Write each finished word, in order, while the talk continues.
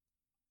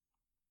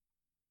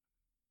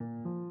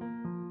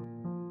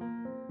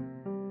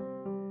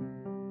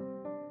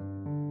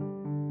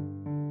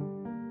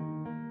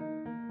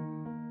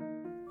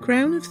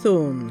Crown of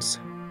Thorns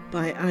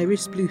by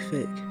Iris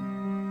Bluefick.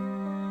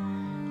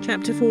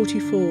 Chapter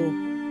 44.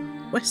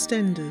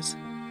 Westenders.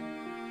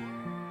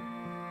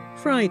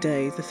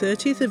 Friday, the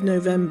 30th of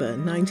November,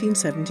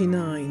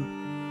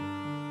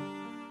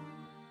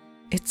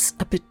 1979. It's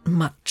a bit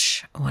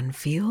much, one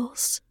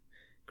feels,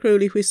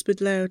 Crowley whispered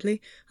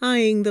loudly,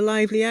 eyeing the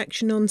lively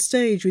action on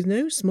stage with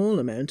no small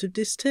amount of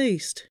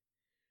distaste.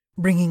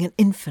 Bringing an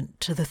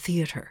infant to the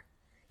theatre.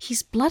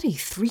 He's bloody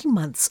 3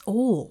 months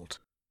old.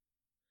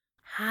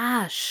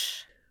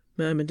 Hush,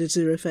 murmured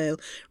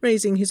Aziraphale,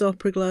 raising his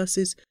opera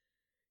glasses.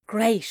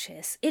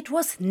 Gracious, it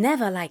was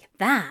never like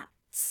that.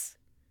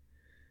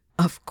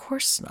 Of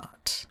course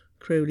not,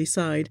 Crowley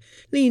sighed,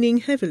 leaning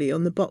heavily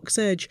on the box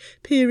edge,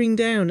 peering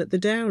down at the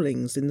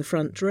Dowlings in the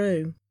front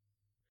row.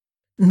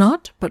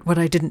 Not but what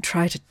I didn't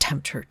try to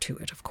tempt her to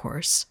it, of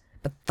course.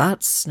 But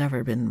that's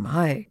never been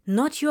my...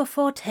 Not your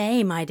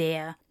forte, my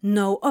dear.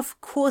 No, of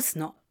course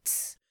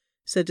not,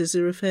 said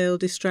Aziraphale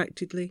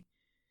distractedly.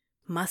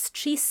 Must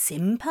she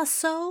simper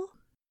so?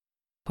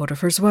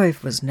 Potiphar's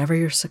wife was never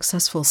your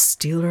successful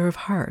stealer of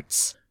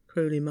hearts,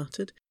 Crowley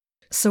muttered.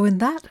 So in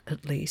that,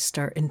 at least,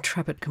 our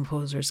intrepid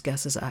composer's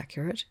guess is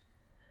accurate.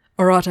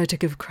 Or ought I to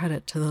give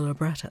credit to the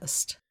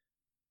librettist?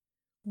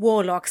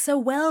 Warlock's a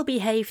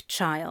well-behaved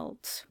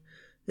child,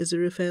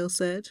 Aziraphale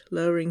said,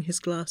 lowering his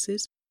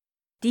glasses.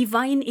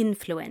 Divine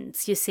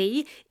influence, you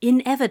see,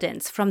 in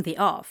evidence from the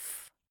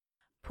off.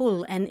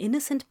 Pull an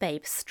innocent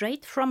babe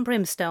straight from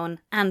brimstone,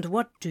 and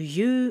what do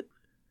you...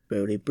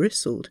 Crowley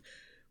bristled.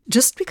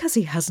 Just because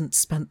he hasn't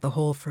spent the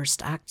whole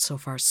first act so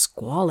far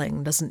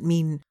squalling doesn't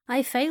mean...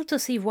 I fail to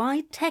see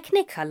why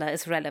Technicolor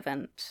is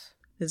relevant,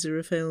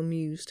 Aziraphale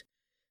mused.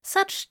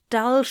 Such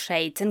dull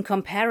shades in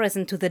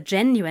comparison to the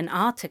genuine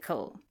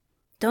article.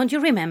 Don't you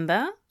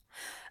remember?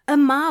 A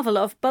marvel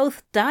of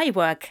both dye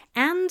work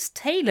and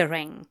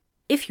tailoring,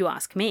 if you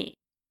ask me.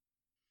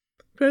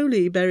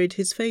 Crowley buried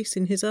his face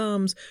in his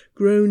arms,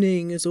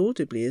 groaning as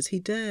audibly as he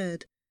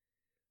dared.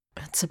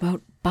 It's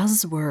about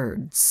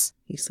buzzwords,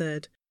 he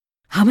said.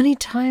 How many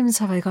times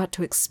have I got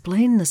to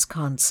explain this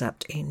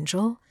concept,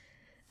 Angel?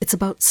 It's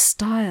about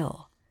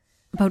style,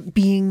 about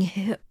being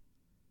hip.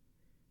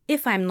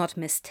 If I'm not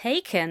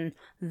mistaken,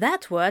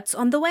 that word's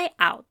on the way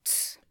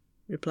out,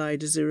 replied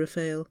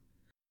Aziraphale.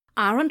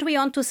 Aren't we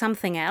on to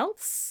something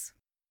else?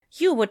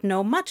 You would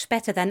know much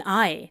better than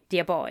I,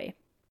 dear boy.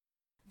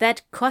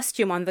 That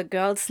costume on the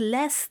girl's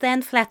less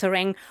than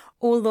flattering,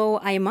 although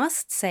I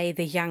must say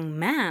the young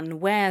man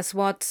wears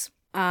what,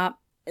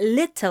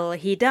 little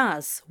he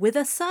does, with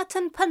a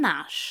certain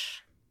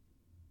panache.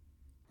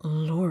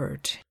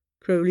 Lord,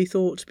 Crowley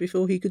thought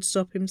before he could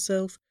stop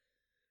himself.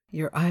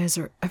 Your eyes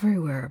are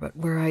everywhere but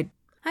where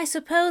I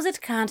suppose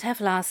it can't have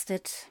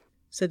lasted,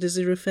 said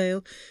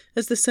Aziraphale,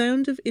 as the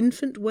sound of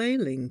infant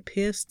wailing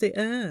pierced the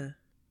air.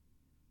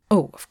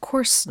 Oh, of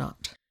course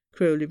not,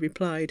 Crowley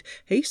replied,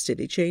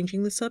 hastily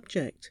changing the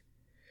subject.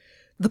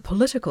 The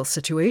political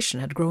situation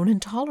had grown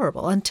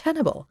intolerable,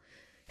 untenable.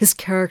 His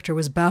character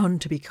was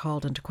bound to be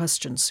called into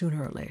question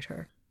sooner or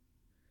later.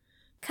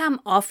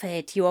 Come off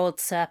it, you old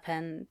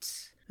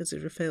serpent,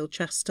 Aziraphale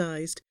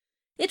chastised.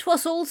 It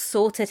was all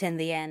sorted in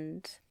the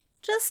end.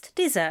 Just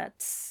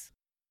desserts.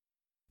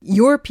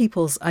 Your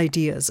people's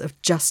ideas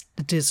of just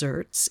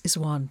desserts is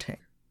wanting,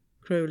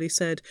 Crowley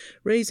said,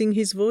 raising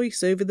his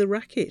voice over the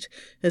racket,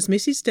 as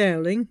Mrs.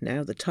 Dowling,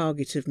 now the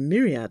target of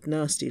myriad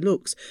nasty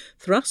looks,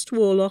 thrust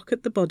Warlock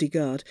at the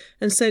bodyguard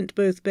and sent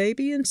both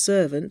baby and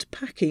servant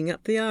packing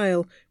up the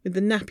aisle, with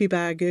the nappy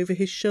bag over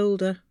his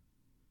shoulder.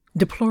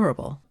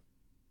 Deplorable.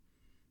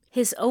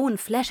 His own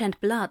flesh and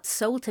blood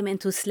sold him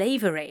into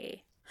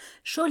slavery.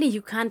 Surely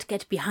you can't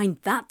get behind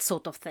that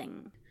sort of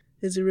thing,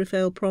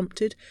 Aziraphale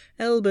prompted,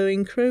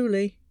 elbowing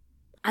Crowley.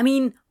 I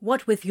mean,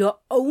 what with your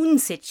own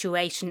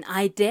situation,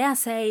 I dare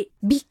say...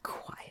 Be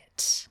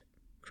quiet,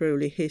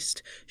 Crowley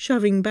hissed,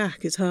 shoving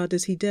back as hard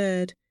as he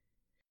dared.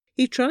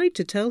 He tried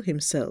to tell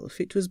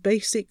himself it was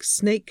basic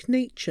snake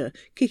nature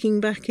kicking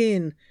back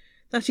in,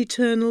 that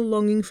eternal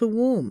longing for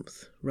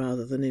warmth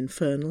rather than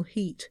infernal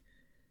heat.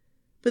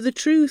 But the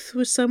truth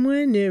was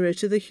somewhere nearer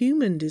to the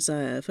human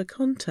desire for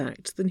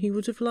contact than he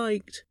would have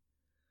liked.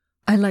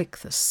 I like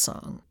this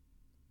song.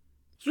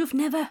 You've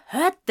never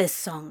heard this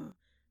song,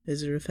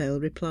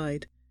 Aziraphale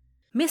replied.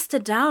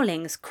 Mr.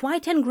 Dowling's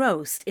quite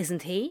engrossed,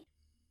 isn't he?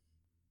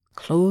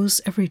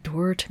 Close every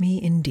door to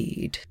me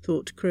indeed,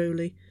 thought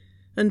Crowley,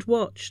 and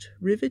watched,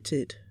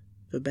 riveted,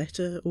 for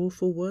better or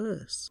for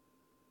worse.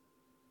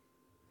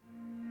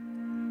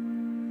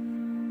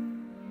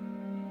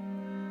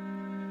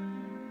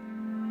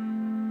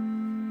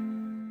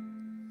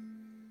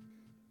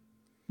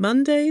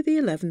 Monday, the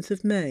 11th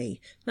of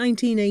May,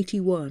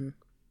 1981.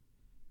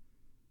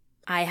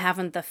 I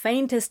haven't the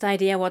faintest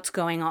idea what's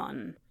going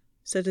on,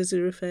 said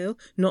Aziraphale,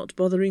 not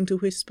bothering to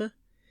whisper.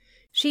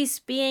 She's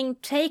being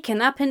taken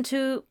up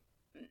into...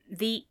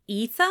 the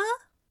ether?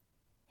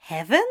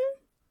 Heaven?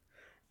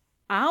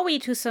 Are we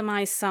to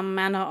surmise some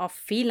manner of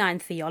feline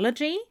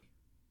theology?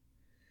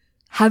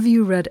 Have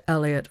you read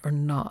Eliot or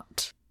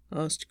not?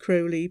 asked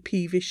Crowley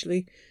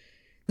peevishly.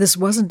 This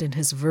wasn't in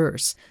his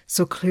verse,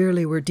 so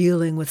clearly we're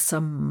dealing with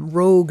some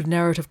rogue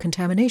narrative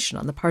contamination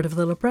on the part of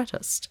the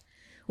librettist.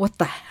 What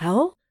the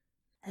hell?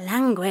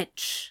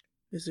 Language,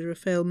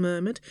 Aziraphale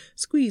murmured,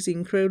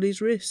 squeezing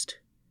Crowley's wrist.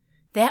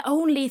 They're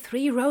only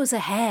 3 rows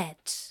ahead.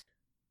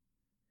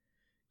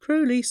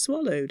 Crowley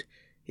swallowed.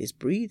 His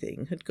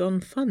breathing had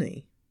gone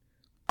funny.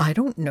 I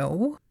don't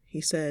know,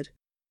 he said.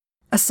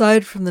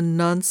 Aside from the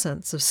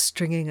nonsense of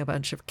stringing a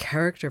bunch of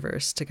character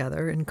verse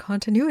together in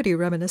continuity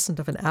reminiscent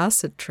of an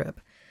acid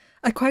trip,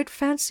 I quite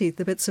fancied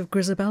the bits of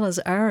Grisabella's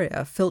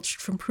aria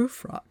filched from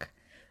Prufrock.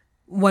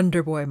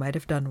 Wonder Boy might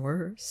have done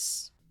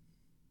worse.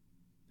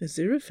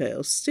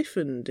 Aziraphale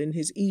stiffened in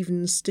his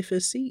even stiffer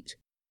seat.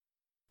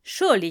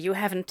 Surely you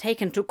haven't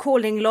taken to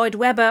calling Lloyd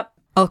Webber...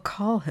 I'll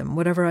call him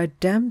whatever I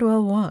damned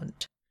well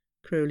want,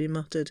 Crowley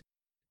muttered.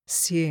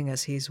 Seeing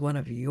as he's one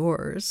of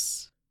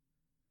yours.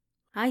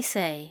 I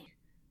say,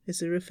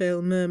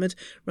 Aziraphale murmured,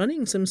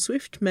 running some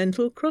swift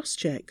mental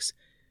cross-checks.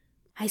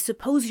 I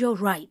suppose you're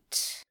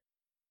right.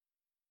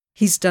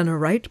 He's done a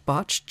right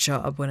botched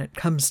job when it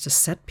comes to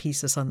set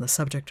pieces on the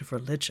subject of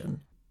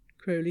religion,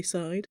 Crowley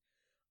sighed.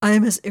 I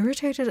am as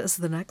irritated as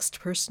the next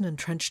person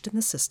entrenched in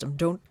the system,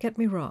 don't get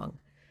me wrong.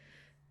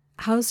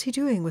 How's he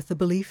doing with the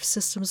belief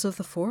systems of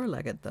the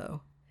four-legged,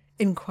 though?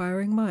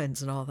 Inquiring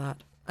minds and all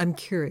that. I'm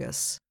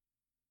curious.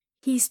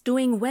 He's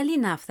doing well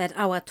enough that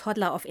our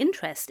toddler of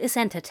interest is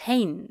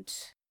entertained,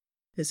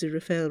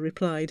 Aziraphale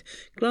replied,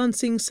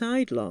 glancing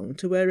sidelong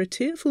to where a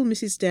tearful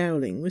Mrs.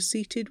 Dowling was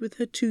seated with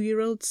her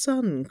 2-year-old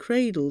son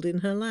cradled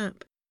in her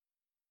lap.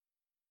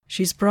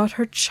 She's brought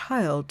her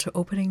child to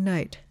opening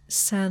night,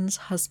 sans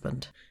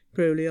husband,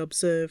 Crowley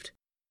observed.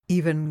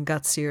 Even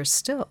gutsier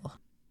still.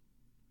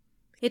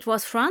 It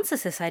was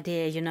Francis's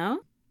idea, you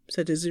know,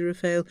 said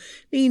Aziraphale,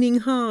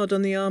 leaning hard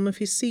on the arm of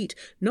his seat,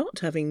 not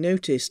having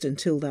noticed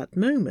until that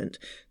moment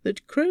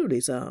that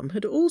Crowley's arm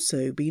had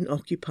also been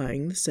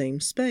occupying the same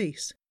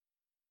space.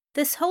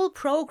 This whole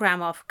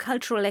program of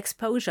cultural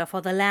exposure for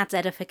the lad's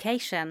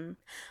edification,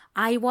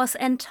 I was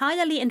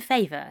entirely in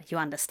favour, you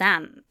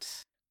understand.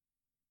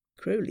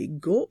 Crowley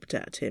gawped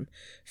at him,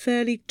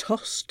 fairly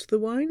tossed the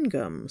wine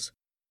gums.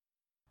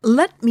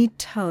 Let me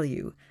tell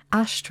you,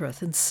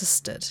 Ashtoreth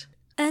insisted.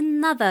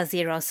 Another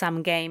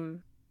zero-sum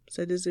game,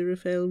 said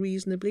Aziraphale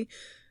reasonably,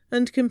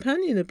 and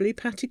companionably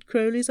patted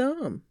Crowley's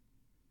arm.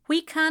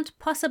 We can't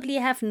possibly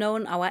have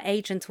known our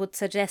agents would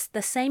suggest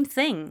the same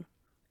thing.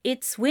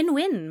 It's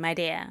win-win, my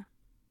dear.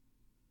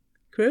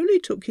 Crowley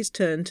took his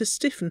turn to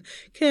stiffen,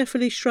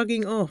 carefully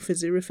shrugging off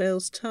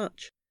Aziraphale's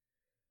touch.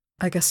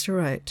 I guess you're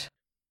right.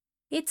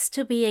 It's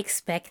to be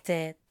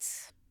expected,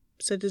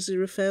 said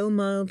Aziraphale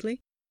mildly.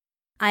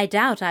 I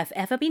doubt I've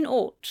ever been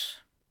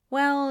aught.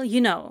 Well,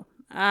 you know,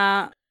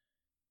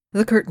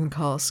 The curtain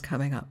call's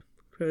coming up,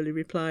 Crowley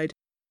replied.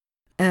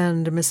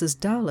 And Mrs.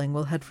 Dowling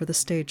will head for the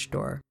stage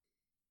door.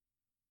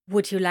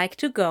 Would you like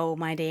to go,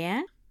 my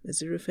dear?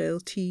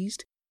 Aziraphale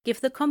teased. Give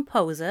the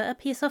composer a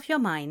piece of your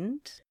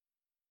mind?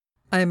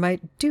 I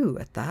might do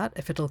at that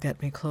if it'll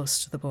get me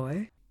close to the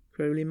boy,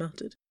 Crowley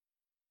muttered.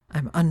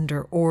 I'm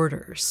under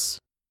orders.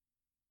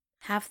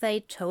 Have they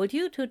told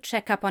you to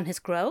check up on his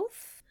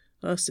growth?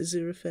 Asked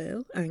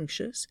Aziraphale,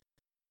 anxious.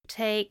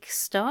 Take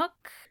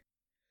stock?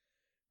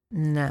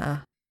 Nah,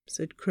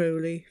 said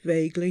Crowley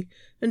vaguely,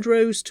 and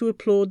rose to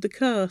applaud the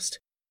cast.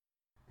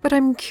 but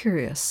I'm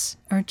curious,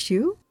 aren't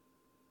you?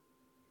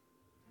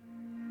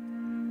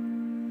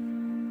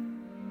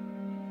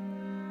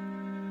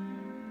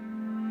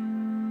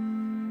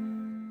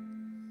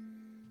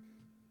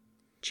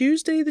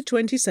 Tuesday the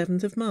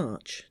 27th of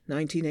March,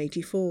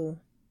 1984.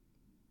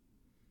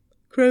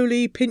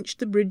 Crowley pinched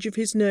the bridge of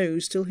his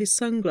nose till his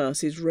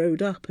sunglasses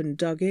rode up and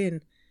dug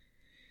in.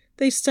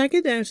 They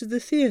staggered out of the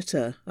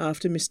theatre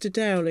after Mr.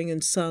 Dowling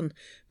and son,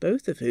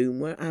 both of whom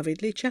were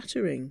avidly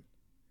chattering.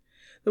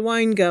 The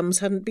wine gums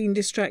hadn't been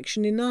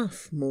distraction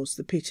enough, more's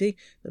the pity.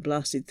 The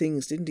blasted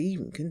things didn't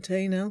even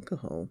contain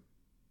alcohol.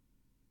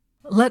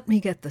 Let me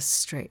get this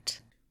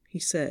straight, he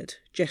said,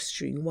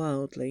 gesturing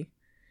wildly.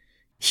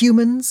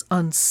 Humans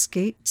on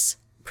skates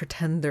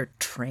pretend they're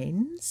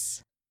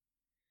trains?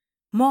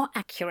 More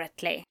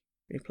accurately,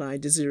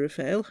 replied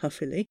Aziraphale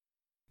huffily.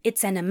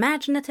 It's an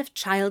imaginative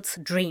child's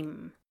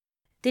dream.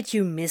 Did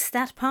you miss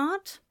that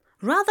part?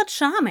 Rather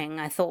charming,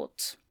 I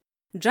thought.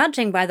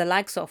 Judging by the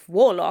likes of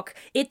Warlock,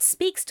 it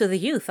speaks to the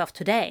youth of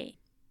today.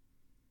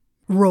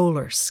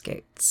 Roller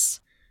skates,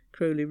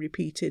 Crowley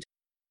repeated.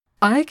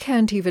 I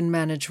can't even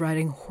manage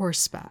riding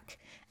horseback,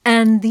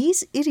 and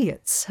these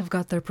idiots have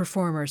got their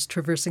performers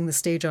traversing the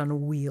stage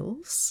on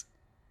wheels?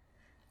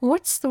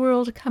 What's the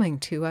world coming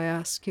to, I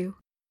ask you?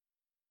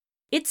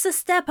 It's a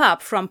step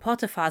up from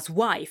Potiphar's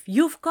wife.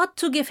 You've got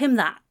to give him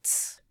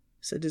that,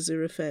 said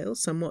Aziraphale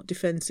somewhat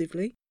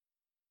defensively.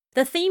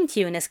 The theme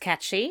tune is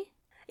catchy.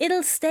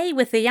 It'll stay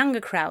with the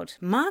younger crowd,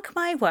 mark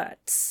my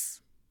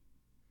words.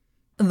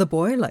 The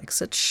boy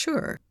likes it,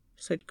 sure,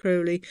 said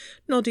Crowley,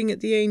 nodding at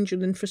the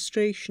angel in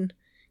frustration.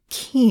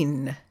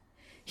 Keen.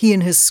 He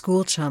and his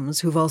school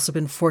chums, who've also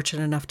been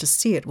fortunate enough to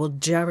see it, will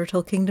jabber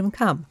till kingdom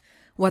come.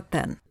 What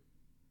then?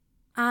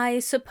 I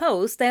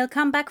suppose they'll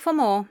come back for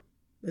more.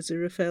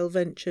 Aziraphale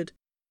ventured.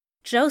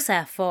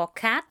 Joseph or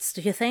cats,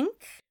 do you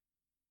think?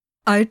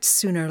 I'd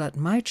sooner let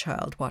my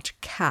child watch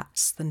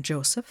Cats than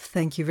Joseph,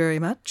 thank you very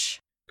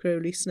much,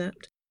 Crowley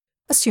snapped.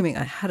 Assuming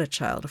I had a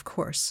child, of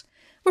course.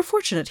 We're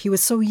fortunate he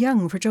was so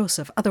young for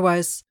Joseph,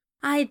 otherwise...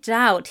 I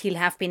doubt he'll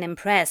have been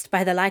impressed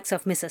by the likes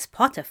of Mrs.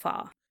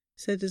 Potiphar,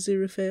 said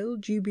Aziraphale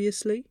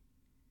dubiously.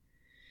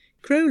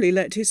 Crowley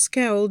let his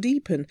scowl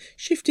deepen,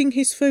 shifting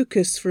his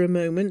focus for a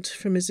moment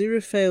from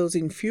Aziraphale's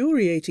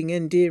infuriating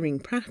endearing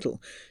prattle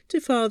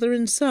to father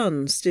and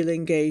son still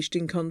engaged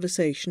in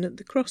conversation at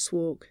the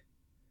crosswalk.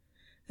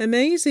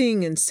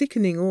 Amazing and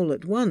sickening all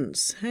at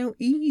once how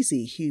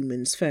easy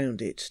humans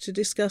found it to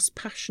discuss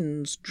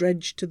passions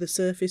dredged to the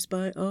surface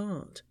by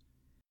art.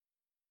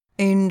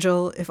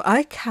 Angel, if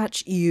I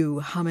catch you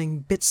humming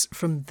bits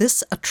from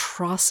this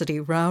atrocity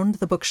round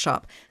the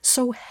bookshop,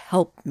 so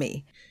help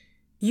me.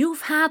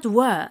 You've had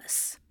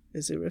worse,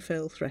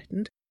 Aziraphale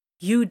threatened.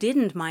 You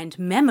didn't mind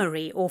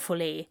memory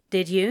awfully,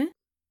 did you?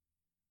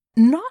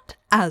 Not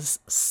as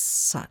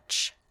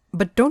such.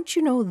 But don't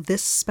you know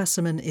this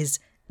specimen is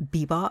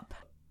Bebop?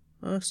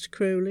 Asked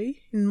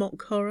Crowley in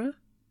mock horror.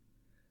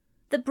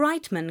 The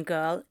Brightman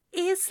girl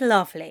is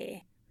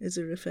lovely,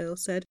 Aziraphale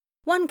said.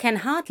 One can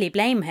hardly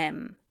blame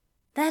him.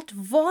 That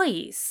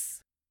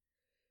voice.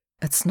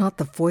 It's not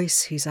the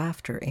voice he's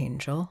after,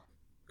 Angel.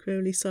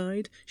 Crowley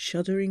sighed,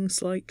 shuddering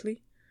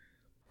slightly.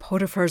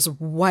 Potiphar's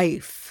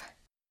wife.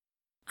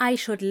 I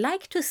should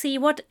like to see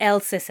what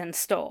else is in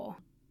store.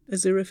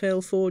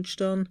 Aziraphale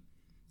forged on.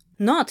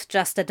 Not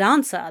just a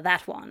dancer,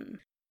 that one.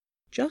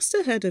 Just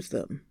ahead of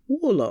them,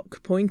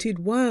 Warlock pointed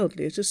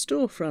wildly at a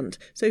storefront,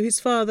 so his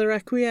father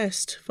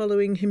acquiesced,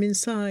 following him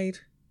inside.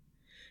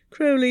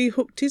 Crowley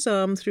hooked his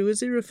arm through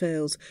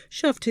Aziraphale's,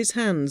 shoved his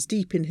hands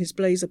deep in his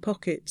blazer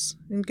pockets,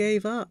 and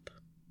gave up.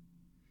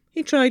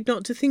 He tried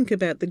not to think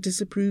about the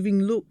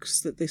disapproving looks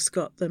that this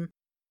got them.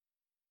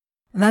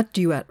 That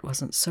duet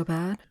wasn't so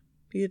bad,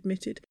 he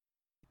admitted.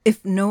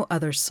 If no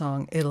other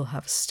song, it'll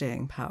have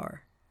staying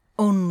power.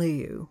 Only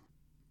you.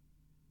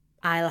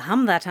 I'll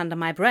hum that under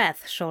my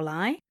breath, shall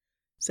I?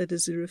 Said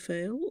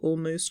Aziraphale,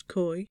 almost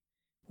coy.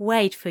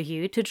 Wait for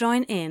you to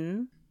join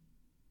in.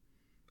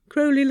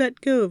 Crowley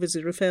let go of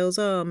Aziraphale's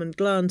arm and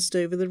glanced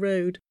over the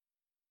road.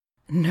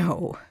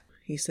 No,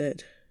 he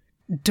said.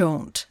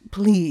 Don't,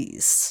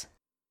 please.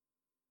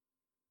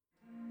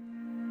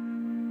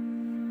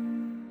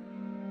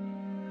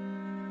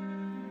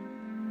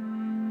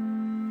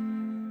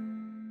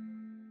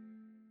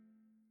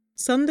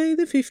 Sunday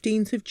the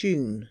 15th of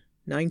June,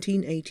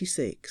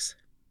 1986.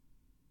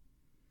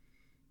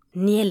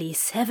 Nearly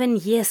 7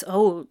 years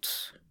old,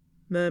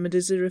 murmured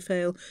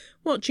Aziraphale,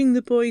 watching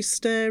the boys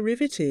stare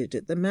riveted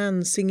at the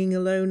man singing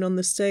alone on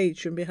the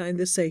stage from behind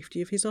the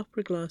safety of his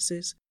opera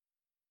glasses.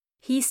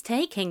 He's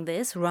taking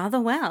this rather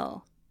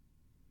well.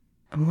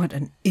 What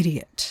an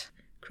idiot,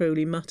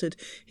 Crowley muttered,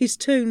 his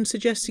tone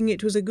suggesting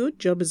it was a good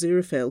job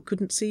Aziraphale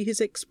couldn't see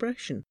his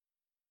expression.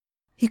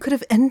 He could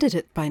have ended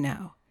it by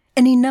now.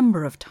 Any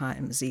number of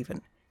times,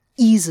 even.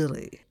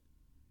 Easily.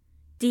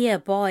 Dear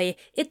boy,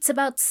 it's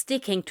about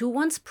sticking to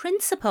one's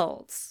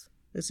principles,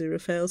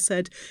 Aziraphale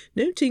said,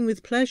 noting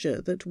with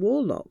pleasure that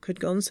Warlock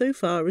had gone so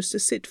far as to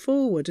sit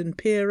forward and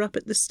peer up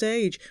at the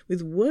stage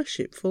with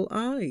worshipful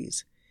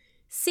eyes.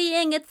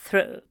 Seeing it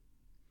through.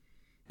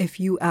 If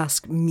you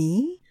ask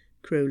me,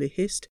 Crowley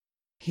hissed,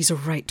 he's a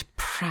right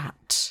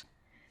prat.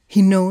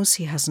 He knows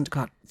he hasn't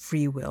got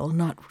free will,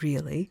 not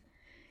really.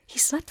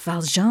 He's let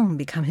Valjean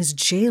become his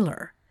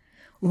jailer.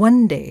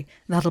 One day,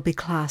 that'll be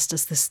classed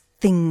as this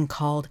thing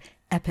called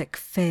epic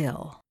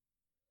fail.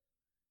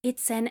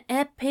 It's an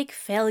epic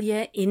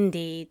failure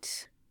indeed,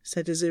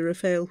 said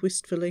Aziraphale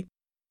wistfully.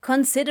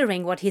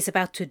 Considering what he's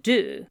about to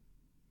do.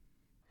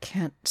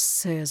 Can't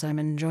say as I'm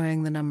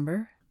enjoying the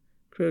number,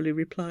 Crowley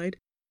replied.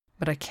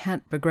 But I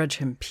can't begrudge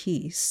him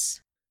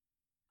peace.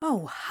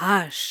 Oh,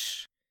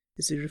 hush,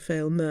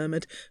 Aziraphale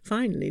murmured,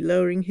 finally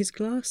lowering his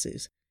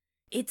glasses.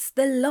 It's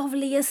the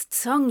loveliest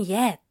song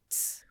yet.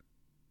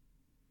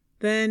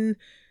 Then,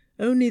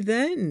 only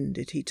then,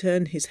 did he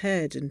turn his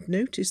head and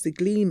notice the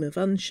gleam of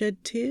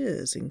unshed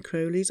tears in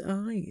Crowley's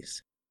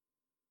eyes.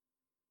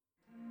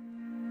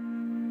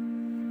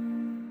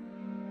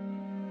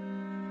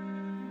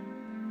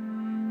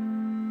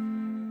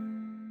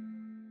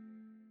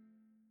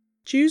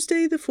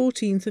 Tuesday the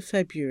 14th of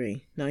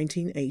February,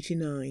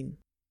 1989.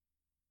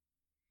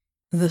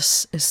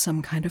 This is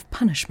some kind of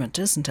punishment,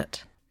 isn't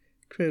it?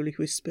 Crowley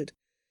whispered.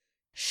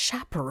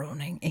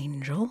 Chaperoning,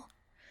 Angel.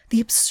 The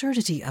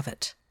absurdity of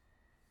it.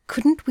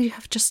 Couldn't we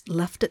have just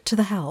left it to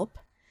the help?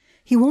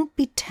 He won't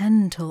be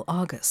 10 till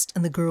August,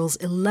 and the girl's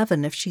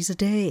 11 if she's a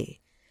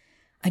day.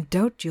 I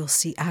doubt you'll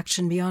see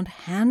action beyond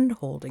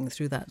hand-holding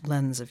through that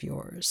lens of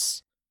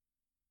yours.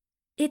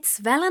 It's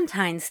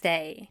Valentine's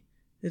Day,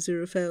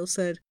 Aziraphale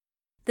said.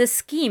 The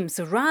scheme's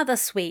rather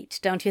sweet,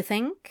 don't you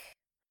think?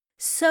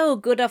 So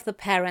good of the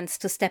parents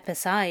to step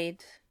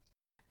aside.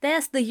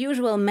 There's the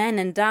usual men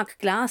in dark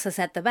glasses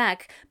at the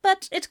back,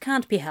 but it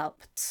can't be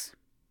helped.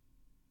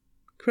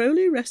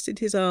 Crowley rested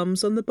his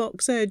arms on the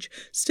box edge,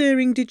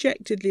 staring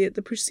dejectedly at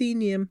the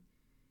proscenium.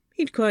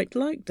 He'd quite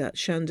liked that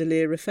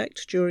chandelier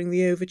effect during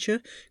the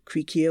overture,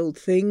 creaky old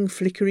thing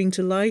flickering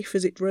to life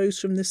as it rose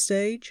from the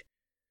stage.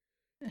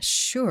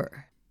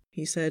 "Sure,"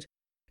 he said.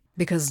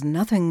 "Because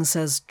nothing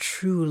says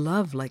true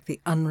love like the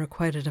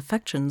unrequited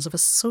affections of a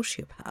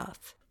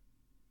sociopath."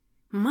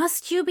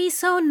 "Must you be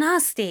so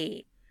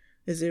nasty?"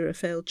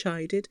 Aziraphale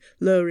chided,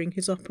 lowering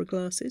his opera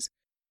glasses.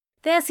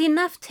 "There's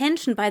enough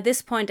tension by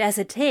this point as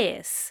it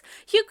is.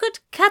 You could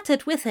cut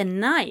it with a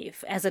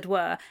knife, as it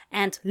were,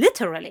 and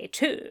literally,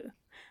 too.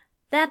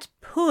 That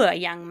poor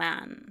young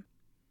man."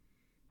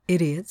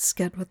 "Idiots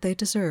get what they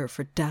deserve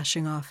for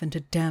dashing off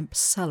into damp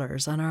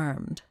cellars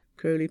unarmed,"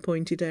 Crowley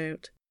pointed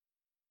out.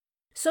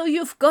 "So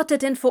you've got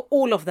it in for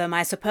all of them,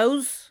 I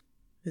suppose?"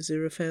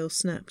 Aziraphale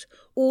snapped.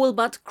 "All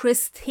but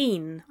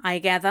Christine, I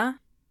gather."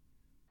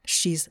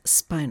 "She's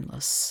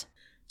spineless,"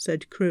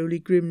 said Crowley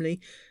grimly,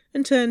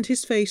 and turned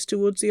his face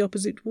towards the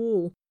opposite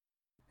wall.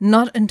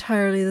 "Not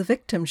entirely the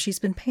victim she's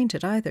been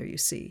painted either, you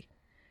see.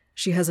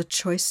 She has a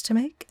choice to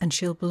make, and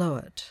she'll blow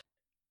it."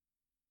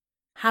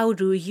 "How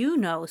do you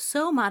know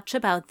so much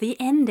about the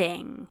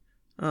ending?"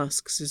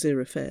 asks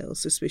Aziraphale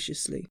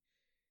suspiciously.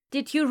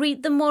 "Did you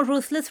read the more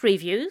ruthless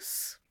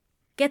reviews?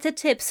 Get a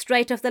tip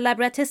straight off the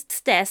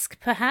librettist's desk,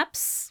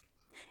 perhaps?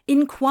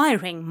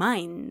 Inquiring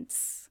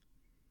minds."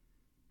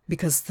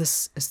 "Because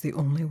this is the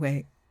only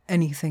way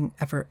anything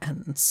ever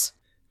ends,"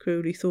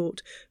 Crowley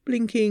thought,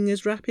 blinking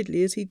as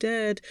rapidly as he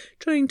dared,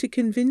 trying to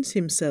convince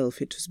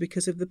himself it was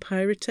because of the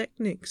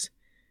pyrotechnics.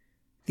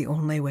 "The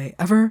only way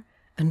ever,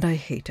 and I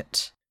hate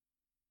it."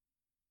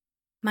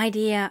 "My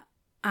dear,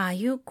 are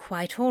you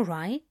quite all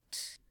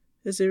right?"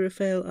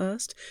 Aziraphale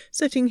asked,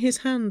 setting his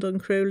hand on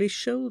Crowley's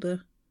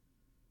shoulder.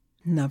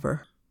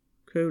 "Never,"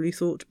 Crowley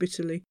thought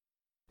bitterly.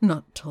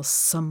 "Not till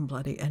some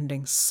bloody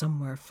ending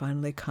somewhere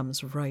finally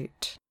comes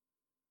right."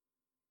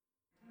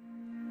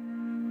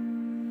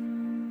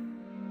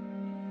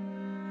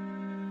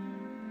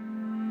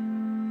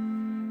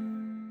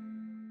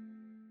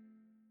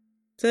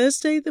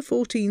 Thursday the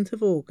 14th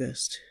of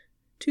August,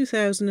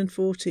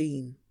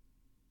 2014.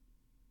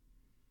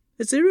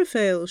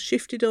 Aziraphale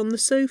shifted on the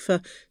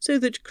sofa so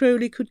that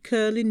Crowley could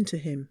curl into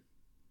him.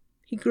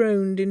 He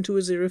groaned into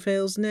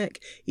Aziraphale's neck,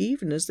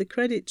 even as the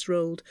credits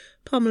rolled,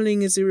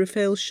 pummeling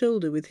Aziraphale's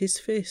shoulder with his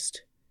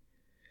fist.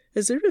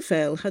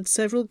 Aziraphale had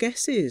several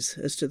guesses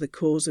as to the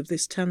cause of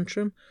this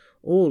tantrum,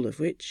 all of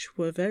which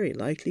were very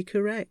likely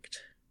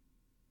correct.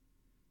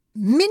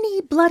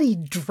 "Minnie bloody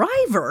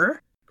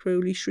Driver!"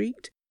 Crowley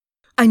shrieked.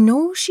 "I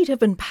know she'd have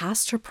been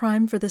past her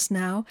prime for this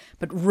now,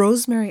 but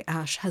Rosemary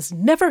Ashe has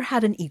never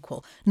had an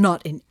equal,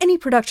 not in any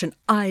production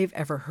I've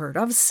ever heard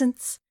of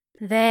since—"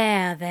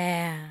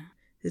 There.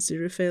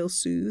 Aziraphale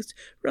soothed,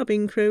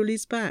 rubbing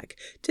Crowley's back,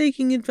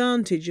 taking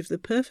advantage of the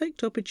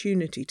perfect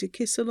opportunity to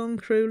kiss along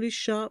Crowley's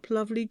sharp,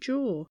 lovely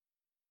jaw.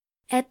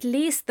 "At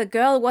least the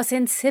girl was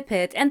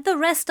insipid and the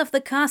rest of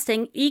the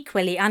casting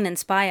equally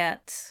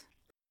uninspired.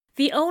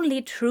 The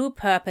only true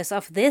purpose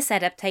of this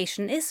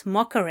adaptation is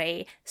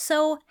mockery,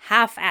 so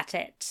have at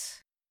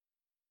it."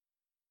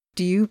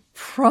 "Do you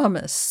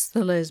promise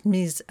the Les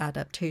Mis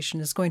adaptation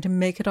is going to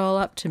make it all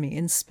up to me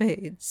in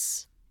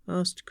spades?"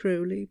 asked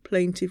Crowley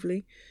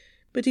plaintively,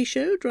 but he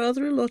showed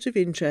rather a lot of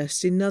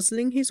interest in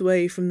nuzzling his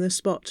way from the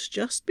spot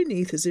just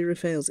beneath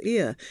Aziraphale's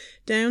ear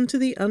down to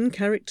the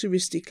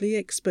uncharacteristically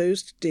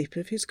exposed dip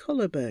of his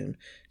collarbone,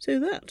 so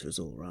that was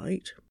all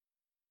right.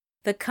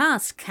 "The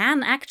cast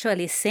can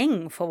actually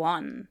sing, for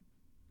one,"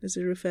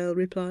 Aziraphale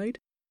replied.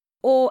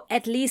 "Or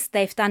at least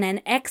they've done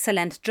an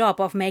excellent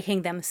job of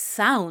making them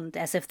sound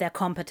as if they're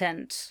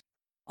competent.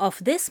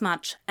 Of this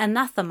much,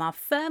 Anathema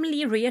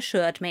firmly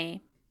reassured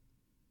me."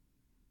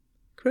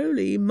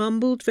 Crowley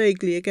mumbled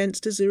vaguely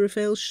against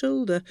Aziraphale's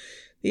shoulder.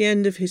 The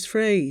end of his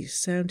phrase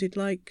sounded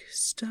like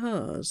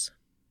stars.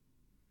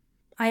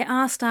 "I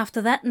asked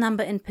after that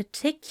number in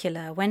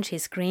particular when she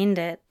screened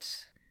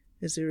it."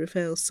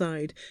 Aziraphale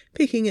sighed,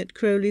 picking at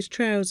Crowley's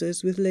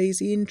trousers with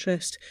lazy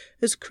interest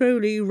as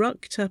Crowley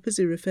rucked up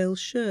Aziraphale's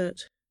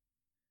shirt.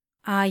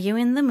 "Are you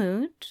in the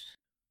mood?"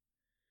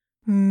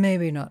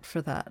 "Maybe not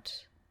for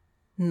that.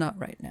 Not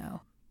right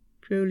now,"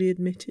 Crowley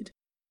admitted.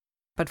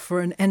 "But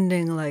for an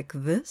ending like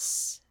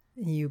this,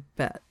 you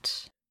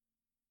bet."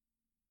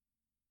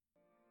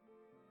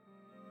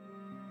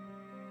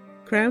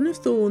 Crown of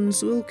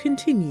Thorns will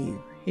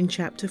continue in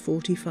Chapter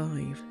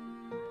 45.